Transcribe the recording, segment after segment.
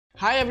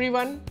Hi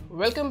everyone,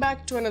 welcome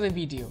back to another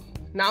video.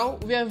 Now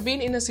we have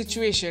been in a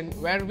situation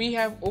where we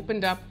have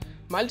opened up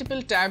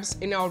multiple tabs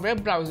in our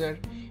web browser,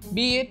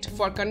 be it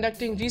for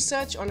conducting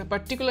research on a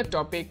particular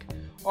topic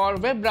or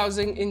web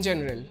browsing in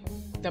general.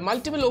 The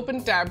multiple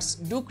open tabs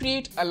do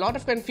create a lot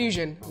of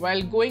confusion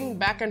while going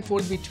back and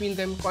forth between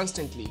them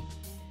constantly.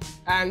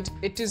 And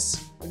it is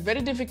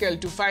very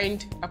difficult to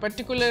find a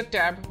particular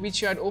tab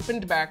which you had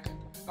opened back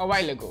a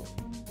while ago.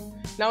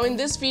 Now in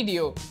this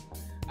video,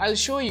 I'll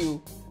show you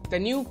the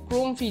new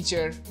Chrome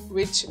feature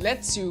which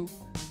lets you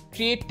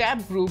create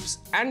tab groups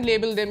and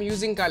label them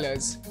using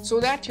colors so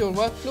that your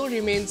workflow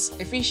remains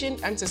efficient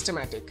and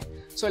systematic.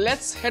 So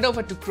let's head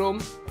over to Chrome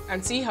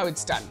and see how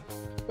it's done.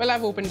 Well,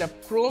 I've opened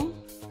up Chrome.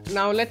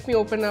 Now let me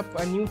open up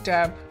a new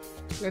tab.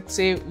 Let's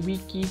say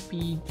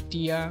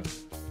Wikipedia.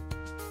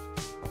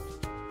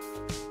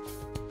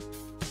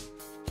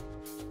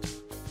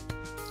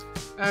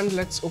 And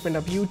let's open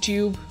up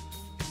YouTube.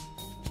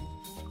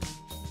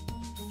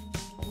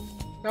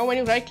 Now when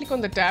you right click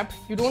on the tab,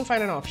 you don't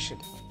find an option.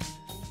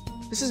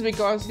 This is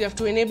because you have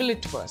to enable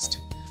it first.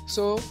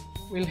 So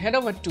we'll head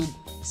over to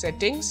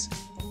settings.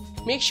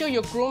 Make sure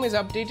your Chrome is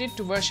updated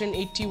to version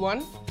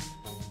 81.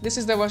 This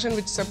is the version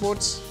which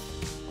supports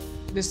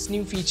this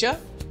new feature.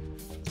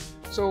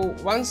 So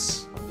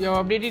once you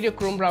have updated your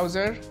Chrome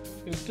browser,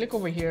 you'll click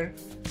over here,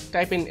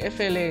 type in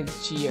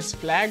flags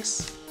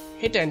flags,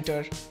 hit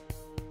enter,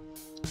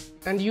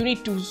 and you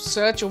need to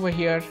search over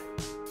here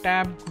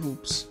tab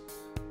groups.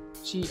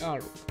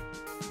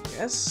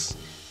 Yes,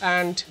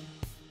 and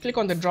click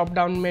on the drop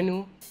down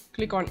menu,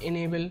 click on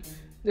enable.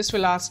 This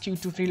will ask you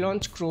to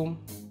relaunch Chrome.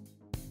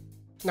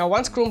 Now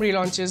once Chrome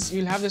relaunches,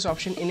 you'll have this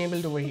option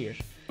enabled over here.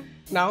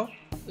 Now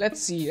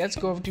let's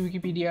go over to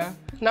Wikipedia.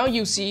 Now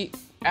you see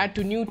add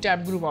to new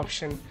tab group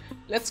option.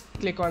 Let's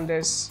click on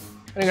this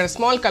and you got a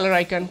small color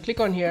icon. Click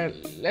on here.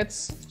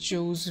 Let's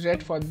choose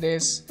red for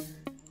this.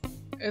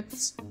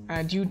 Let's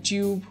add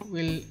YouTube.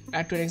 We'll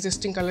add to an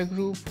existing color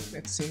group.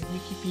 Let's say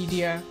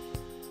Wikipedia.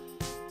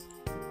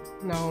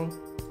 Now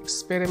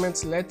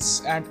experiments,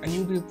 let's add a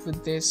new group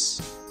with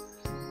this.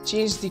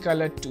 Change the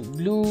color to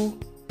blue.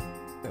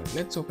 Now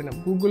let's open up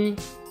Google.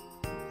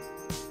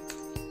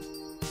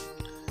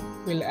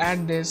 We'll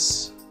add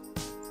this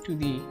to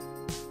the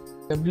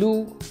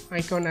blue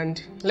icon,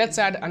 and let's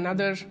add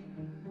another.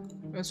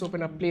 Let's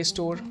open up Play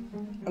Store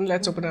and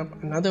let's open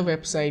up another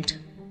website.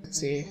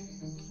 Let's say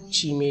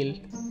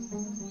Gmail,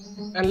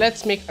 and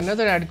let's make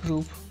another ad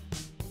group.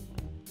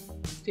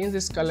 Change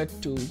this color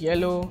to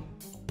yellow.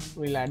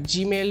 We'll add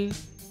Gmail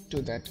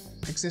to that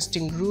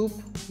existing group.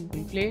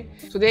 Google Play.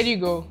 So there you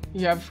go.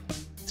 You have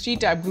 3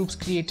 tab groups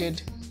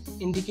created,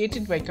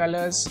 indicated by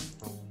colors,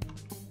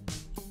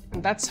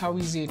 and that's how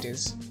easy it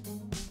is.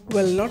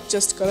 Well, not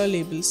just color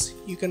labels.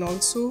 You can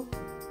also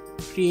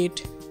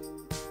create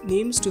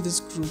names to this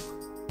group.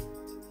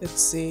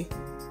 Let's say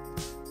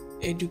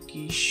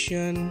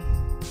education.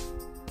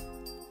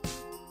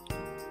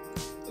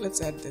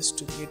 Let's add this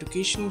to the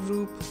education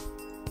group.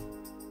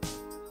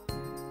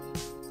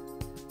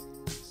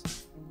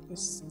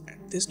 Let's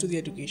add this to the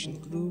education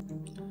group.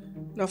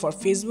 Now for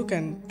Facebook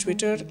and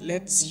Twitter,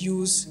 let's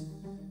use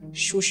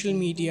social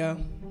media.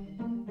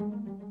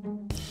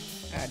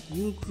 Add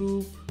new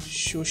group,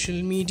 social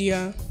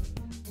media.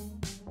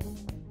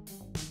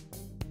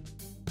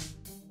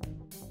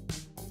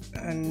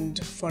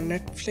 And for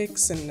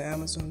Netflix and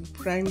Amazon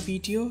Prime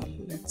Video,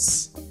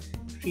 let's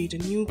create a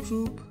new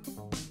group.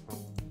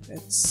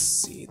 Let's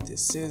see,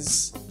 this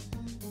is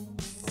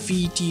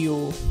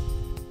video.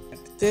 Add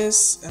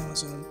this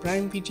Amazon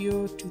Prime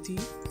Video to the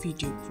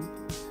video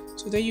group.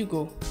 So there you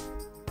go,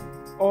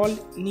 all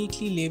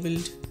neatly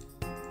labeled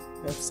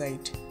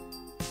website.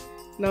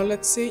 Now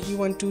let's say you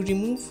want to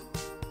remove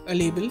a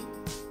label.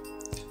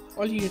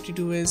 All you have to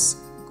do is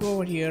go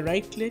over here,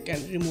 right click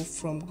and remove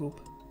from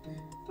group.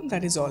 And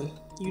that is all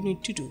you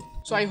need to do.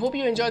 So I hope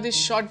you enjoyed this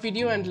short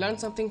video and learned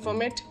something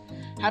from it.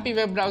 Happy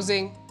web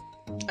browsing.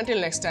 Until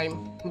next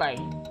time, bye.